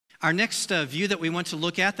Our next view that we want to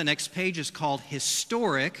look at, the next page, is called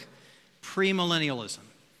Historic Premillennialism.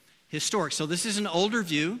 Historic. So this is an older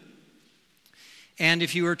view. And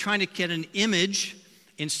if you were trying to get an image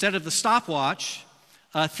instead of the stopwatch,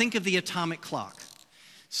 think of the atomic clock.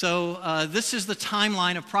 So this is the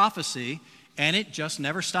timeline of prophecy, and it just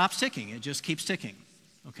never stops ticking. It just keeps ticking,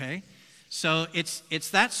 okay? So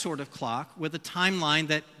it's that sort of clock with a timeline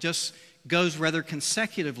that just goes rather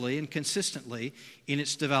consecutively and consistently in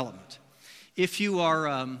its development. If you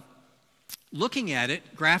are looking at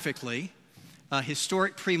it graphically, a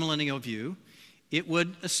historic premillennial view, it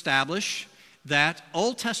would establish that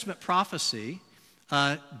Old Testament prophecy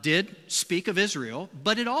did speak of Israel,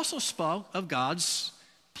 but it also spoke of God's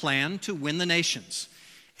plan to win the nations.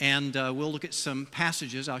 And we'll look at some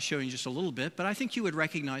passages. I'll show you in just a little bit, but I think you would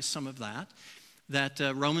recognize some of that. That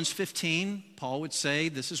Romans 15, Paul would say,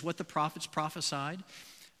 this is what the prophets prophesied.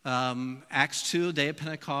 Acts 2, the day of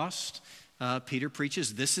Pentecost, Peter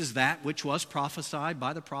preaches, this is that which was prophesied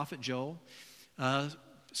by the prophet Joel.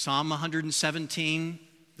 Psalm 117,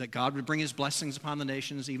 that God would bring his blessings upon the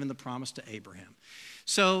nations, even the promise to Abraham.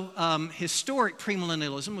 So historic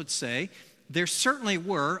premillennialism would say there certainly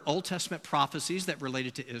were Old Testament prophecies that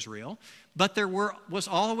related to Israel, but there was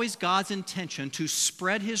always God's intention to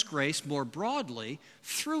spread his grace more broadly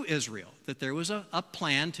through Israel, that there was a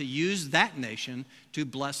plan to use that nation to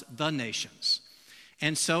bless the nations.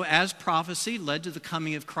 And so as prophecy led to the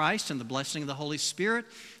coming of Christ and the blessing of the Holy Spirit,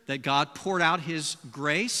 that God poured out his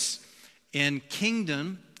grace in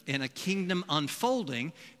a kingdom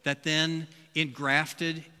unfolding that then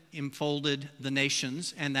enfolded the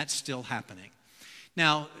nations, and that's still happening.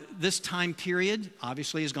 Now, this time period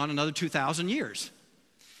obviously has gone another 2,000 years.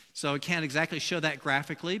 So I can't exactly show that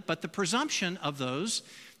graphically, but the presumption of those,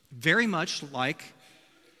 very much like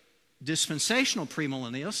dispensational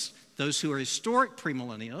premillennialists, those who are historic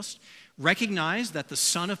premillennialists, recognize that the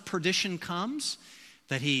son of perdition comes,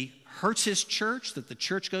 that he hurts his church, that the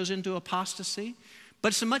church goes into apostasy. But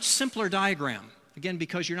it's a much simpler diagram. Again,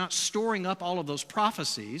 because you're not storing up all of those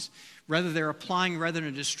prophecies, rather they're applying rather in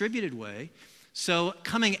a distributed way. So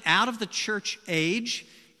coming out of the church age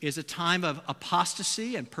is a time of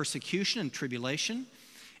apostasy and persecution and tribulation,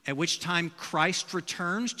 at which time Christ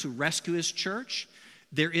returns to rescue his church.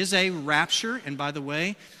 There is a rapture, and by the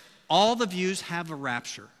way, all the views have a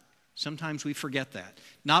rapture. Sometimes we forget that.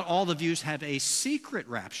 Not all the views have a secret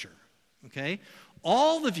rapture, okay?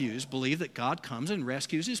 All the views believe that God comes and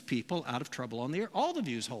rescues his people out of trouble on the earth. All the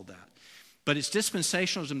views hold that. But it's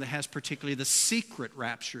dispensationalism that has particularly the secret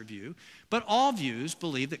rapture view. But all views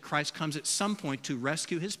believe that Christ comes at some point to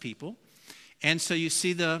rescue his people. And so you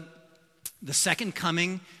see the second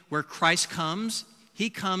coming where Christ comes.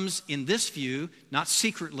 He comes in this view, not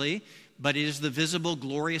secretly, but it is the visible,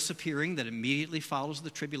 glorious appearing that immediately follows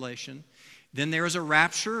the tribulation. Then there is a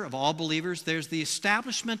rapture of all believers. There's the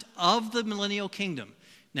establishment of the millennial kingdom.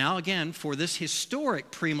 Now, again, for this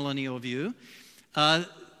historic premillennial view,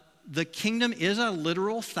 the kingdom is a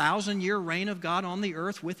literal 1,000-year reign of God on the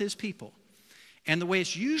earth with his people. And the way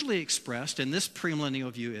it's usually expressed in this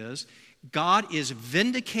premillennial view is God is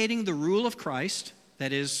vindicating the rule of Christ.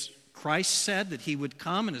 That is, Christ said that he would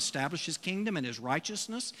come and establish his kingdom and his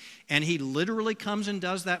righteousness, and he literally comes and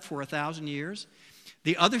does that for 1,000 years.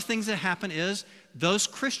 The other things that happen is those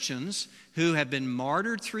Christians who have been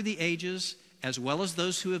martyred through the ages, as well as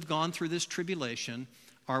those who have gone through this tribulation,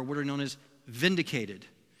 are what are known as vindicated.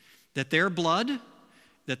 That their blood,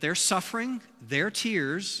 that their suffering, their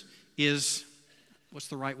tears is, what's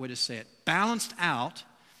the right way to say it, balanced out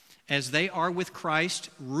as they are with Christ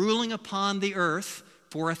ruling upon the earth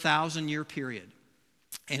for a 1,000-year period.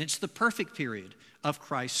 And it's the perfect period of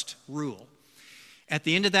Christ's rule. At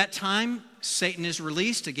the end of that time, Satan is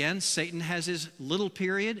released. Again, Satan has his little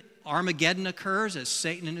period. Armageddon occurs as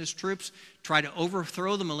Satan and his troops try to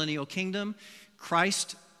overthrow the millennial kingdom.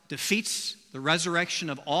 Christ defeats, the resurrection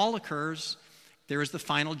of all occurs. There is the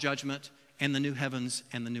final judgment and the new heavens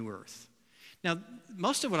and the new earth. Now,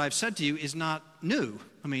 most of what I've said to you is not new.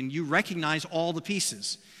 I mean, you recognize all the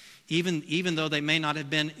pieces. Even though they may not have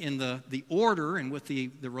been in the order and with the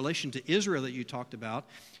relation to Israel that you talked about,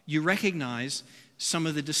 you recognize some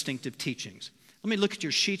of the distinctive teachings. Let me look at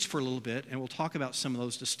your sheets for a little bit, and we'll talk about some of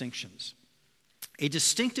those distinctions. A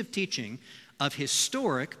distinctive teaching of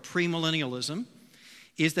historic premillennialism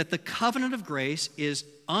is that the covenant of grace is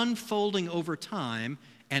unfolding over time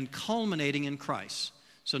and culminating in Christ.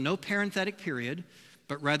 So no parenthetic period,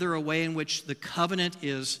 but rather a way in which the covenant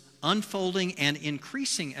is unfolding and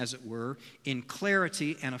increasing, as it were, in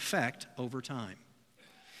clarity and effect over time.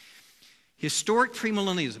 Historic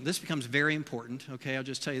premillennialism. This becomes very important, okay? I'll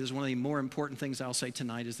just tell you, this is one of the more important things I'll say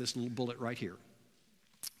tonight is this little bullet right here.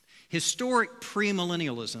 Historic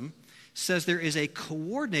premillennialism says there is a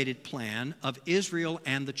coordinated plan of Israel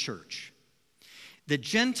and the church. The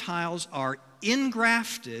Gentiles are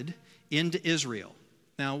engrafted into Israel.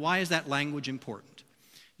 Now, why is that language important?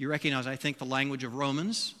 You recognize, I think, the language of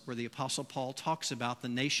Romans, where the Apostle Paul talks about the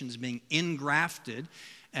nations being engrafted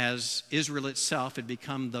as Israel itself had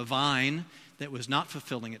become the vine that was not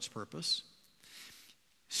fulfilling its purpose.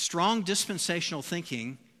 Strong dispensational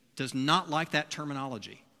thinking does not like that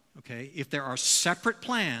terminology, okay? If there are separate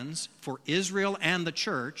plans for Israel and the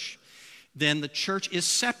church, then the church is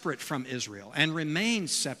separate from Israel and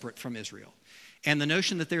remains separate from Israel. And the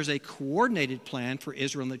notion that there's a coordinated plan for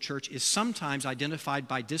Israel and the church is sometimes identified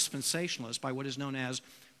by dispensationalists by what is known as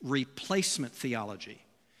replacement theology.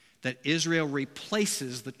 That Israel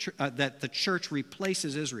replaces that the church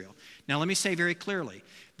replaces Israel. Now, let me say very clearly,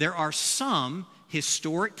 there are some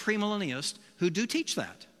historic premillennialists who do teach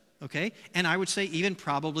that, okay? And I would say even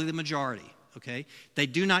probably the majority, okay? They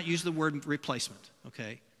do not use the word replacement,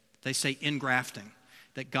 okay? They say engrafting,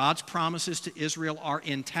 that God's promises to Israel are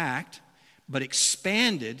intact, but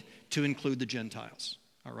expanded to include the Gentiles,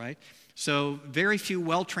 all right? So very few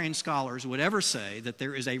well-trained scholars would ever say that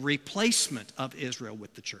there is a replacement of Israel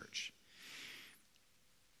with the church.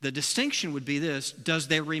 The distinction would be this: does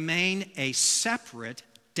there remain a separate,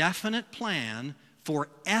 definite plan for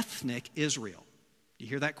ethnic Israel? You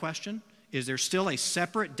hear that question? Is there still a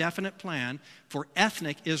separate, definite plan for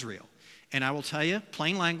ethnic Israel? And I will tell you,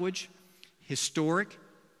 plain language, historic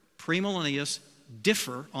premillennialists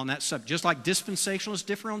differ on that subject. Just like dispensationalists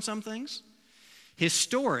differ on some things,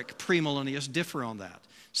 historic premillennialists differ on that.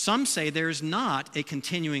 Some say there's not a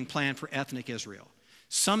continuing plan for ethnic Israel.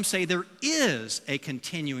 Some say there is a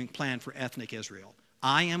continuing plan for ethnic Israel.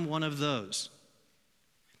 I am one of those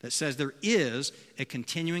that says there is a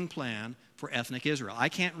continuing plan for ethnic Israel. I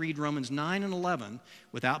can't read Romans 9 and 11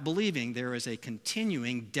 without believing there is a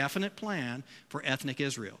continuing, definite plan for ethnic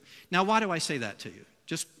Israel. Now, why do I say that to you?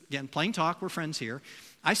 Just, again, plain talk, we're friends here.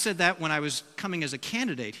 I said that when I was coming as a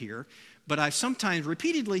candidate here, but I sometimes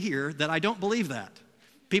repeatedly hear that I don't believe that.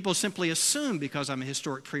 People simply assume, because I'm a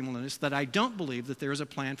historic premillennialist, that I don't believe that there is a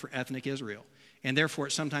plan for ethnic Israel. And therefore,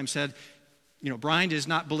 it's sometimes said, Brian does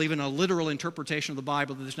not believe in a literal interpretation of the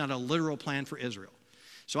Bible, that there's not a literal plan for Israel.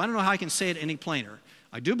 So I don't know how I can say it any plainer.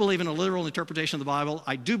 I do believe in a literal interpretation of the Bible.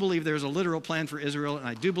 I do believe there's a literal plan for Israel, and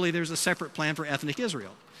I do believe there's a separate plan for ethnic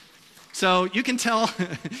Israel. So you can tell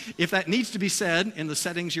if that needs to be said in the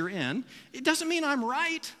settings you're in. It doesn't mean I'm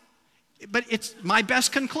right, but it's my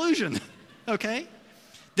best conclusion, okay?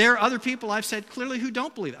 There are other people I've said clearly who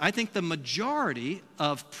don't believe it. I think the majority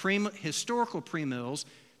of historical premills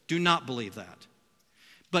do not believe that.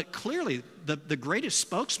 But clearly, the greatest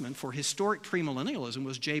spokesman for historic premillennialism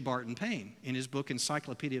was J. Barton Payne in his book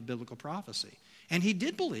Encyclopedia of Biblical Prophecy. And he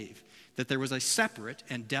did believe that there was a separate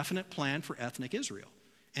and definite plan for ethnic Israel.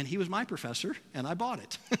 And he was my professor, and I bought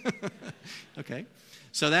it. Okay?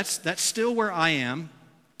 So that's still where I am.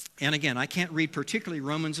 And again, I can't read particularly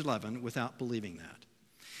Romans 11 without believing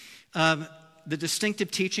that. The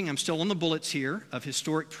distinctive teaching, I'm still on the bullets here, of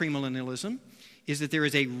historic premillennialism is that there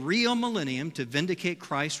is a real millennium to vindicate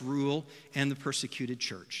Christ's rule and the persecuted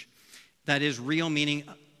church. That is real meaning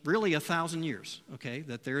really 1,000 years, okay?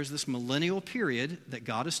 That there is this millennial period that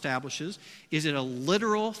God establishes. Is it a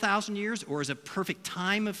literal 1,000 years or is it a perfect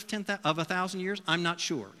time of 1,000 years? I'm not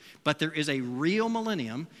sure. But there is a real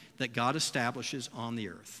millennium that God establishes on the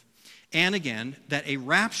earth. And again, that a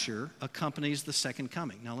rapture accompanies the second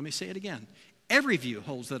coming. Now let me say it again. Every view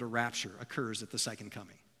holds that a rapture occurs at the second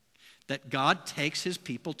coming. That God takes his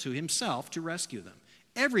people to himself to rescue them.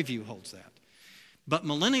 Every view holds that. But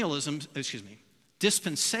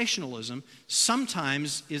dispensationalism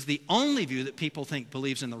sometimes is the only view that people think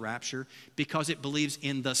believes in the rapture because it believes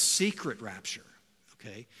in the secret rapture,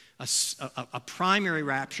 okay? A primary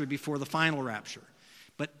rapture before the final rapture.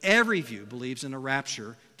 But every view believes in a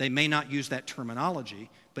rapture. They may not use that terminology,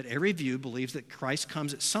 but every view believes that Christ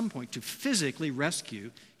comes at some point to physically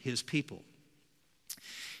rescue his people.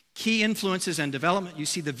 Key influences and development. You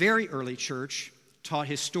see, the very early church taught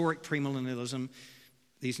historic premillennialism.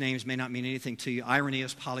 These names may not mean anything to you.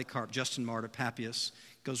 Irenaeus, Polycarp, Justin Martyr, Papias.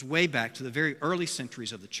 Goes way back to the very early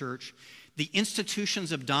centuries of the church. The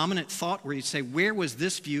institutions of dominant thought, where you'd say, where was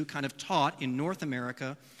this view kind of taught in North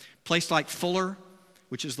America? Place like Fuller,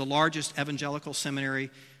 which is the largest evangelical seminary.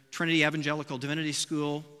 Trinity Evangelical Divinity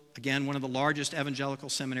School, again, one of the largest evangelical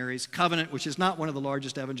seminaries. Covenant, which is not one of the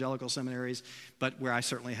largest evangelical seminaries, but where I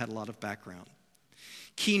certainly had a lot of background.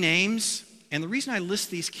 Key names, And the reason I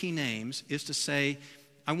list these key names is to say,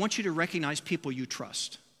 I want you to recognize people you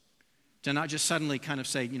trust. To not just suddenly kind of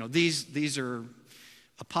say, these are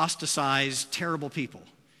apostatized, terrible people.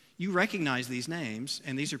 You recognize these names,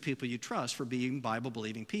 and these are people you trust for being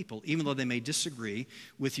Bible-believing people, even though they may disagree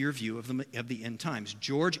with your view of the end times.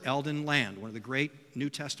 George Eldon Land, one of the great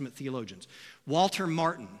New Testament theologians. Walter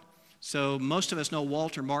Martin. So most of us know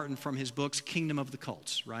Walter Martin from his books, Kingdom of the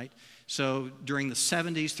Cults, right? So during the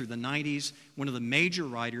 70s through the 90s, one of the major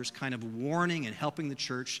writers kind of warning and helping the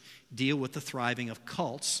church deal with the thriving of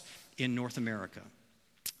cults in North America.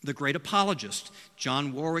 The great apologist,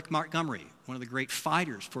 John Warwick Montgomery, one of the great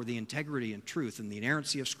fighters for the integrity and truth and the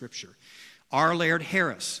inerrancy of Scripture. R. Laird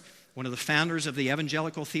Harris, one of the founders of the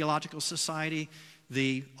Evangelical Theological Society,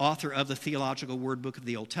 the author of the Theological Word Book of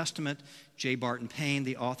the Old Testament. J. Barton Payne,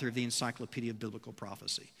 the author of the Encyclopedia of Biblical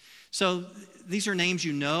Prophecy. So these are names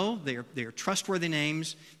you know. They are trustworthy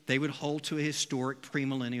names. They would hold to a historic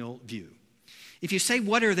premillennial view. If you say,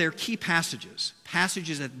 what are their key passages?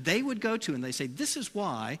 Passages that they would go to, and they say, this is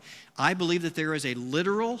why I believe that there is a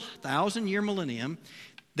literal 1,000-year millennium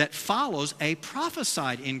that follows a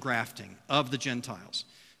prophesied ingrafting of the Gentiles.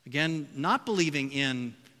 Again, not believing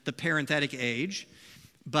in the parenthetic age,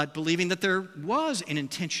 but believing that there was an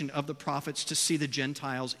intention of the prophets to see the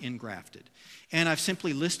Gentiles engrafted. And I've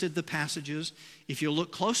simply listed the passages. If you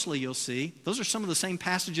look closely, you'll see those are some of the same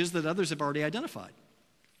passages that others have already identified.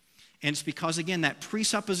 And it's because, again, that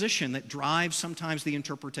presupposition that drives sometimes the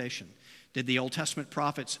interpretation. Did the Old Testament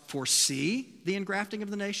prophets foresee the engrafting of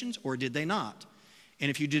the nations, or did they not? And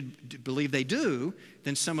if you did believe they do,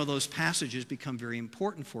 then some of those passages become very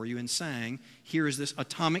important for you in saying, here is this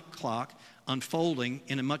atomic clock unfolding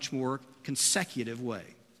in a much more consecutive way.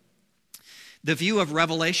 The view of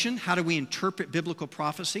Revelation, how do we interpret biblical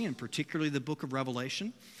prophecy, and particularly the book of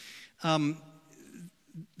Revelation?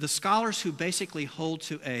 The scholars who basically hold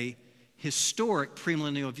to a historic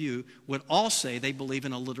premillennial view would all say they believe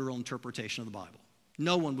in a literal interpretation of the Bible.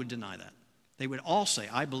 No one would deny that. They would all say,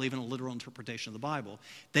 I believe in a literal interpretation of the Bible.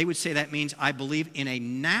 They would say that means I believe in a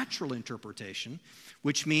natural interpretation,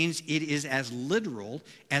 which means it is as literal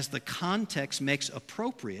as the context makes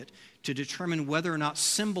appropriate to determine whether or not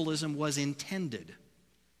symbolism was intended.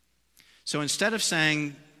 So instead of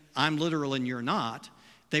saying, I'm literal and you're not,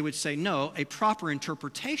 they would say, no, a proper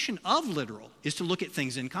interpretation of literal is to look at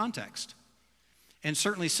things in context. And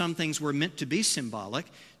certainly some things were meant to be symbolic.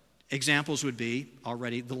 Examples would be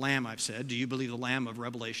already the lamb, I've said. Do you believe the lamb of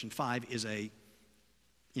Revelation 5 is a,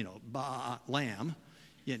 lamb?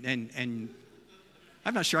 And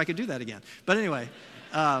I'm not sure I could do that again. But anyway,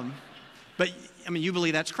 you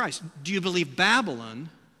believe that's Christ. Do you believe Babylon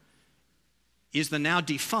is the now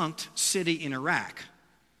defunct city in Iraq?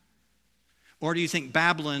 Or do you think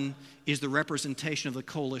Babylon is the representation of the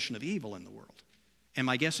coalition of evil in the world? And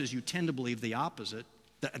my guess is you tend to believe the opposite,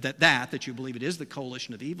 that you believe it is the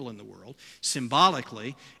coalition of evil in the world,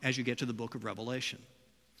 symbolically, as you get to the book of Revelation.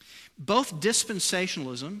 Both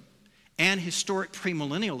dispensationalism and historic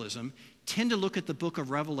premillennialism tend to look at the book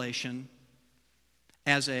of Revelation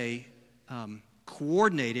as a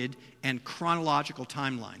coordinated and chronological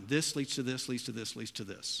timeline. This leads to this, leads to this, leads to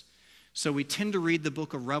this. So we tend to read the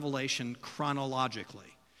book of Revelation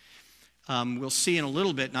chronologically. We'll see in a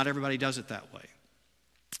little bit, not everybody does it that way.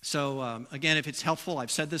 So again, if it's helpful,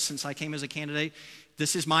 I've said this since I came as a candidate.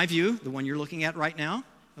 This is my view, the one you're looking at right now.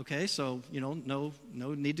 Okay, so no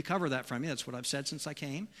need to cover that from you. That's what I've said since I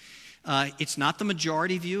came. It's not the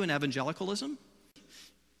majority view in evangelicalism.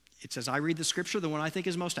 It's, as I read the scripture, the one I think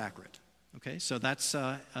is most accurate. Okay, so that's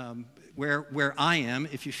where I am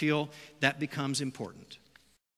if you feel that becomes important.